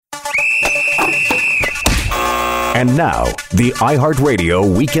And now, the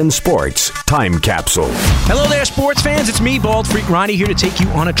iHeartRadio Weekend Sports Time Capsule. Hello there, sports fans. It's me, Bald Freak Ronnie, here to take you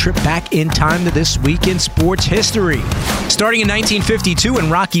on a trip back in time to this week in sports history. Starting in 1952, when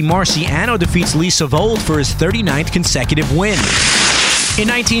Rocky Marciano defeats Lee Savold for his 39th consecutive win. In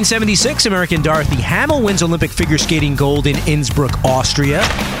 1976, American Dorothy Hamill wins Olympic figure skating gold in Innsbruck, Austria.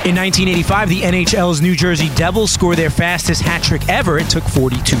 In 1985, the NHL's New Jersey Devils score their fastest hat trick ever. It took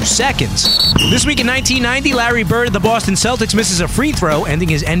 42 seconds. This week in 1990, Larry Bird of the Boston Celtics misses a free throw, ending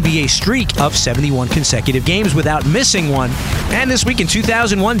his NBA streak of 71 consecutive games without missing one. And this week in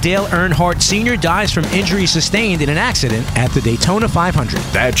 2001, Dale Earnhardt Sr. dies from injuries sustained in an accident at the Daytona 500.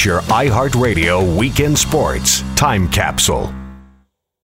 That's your iHeartRadio Weekend Sports Time Capsule.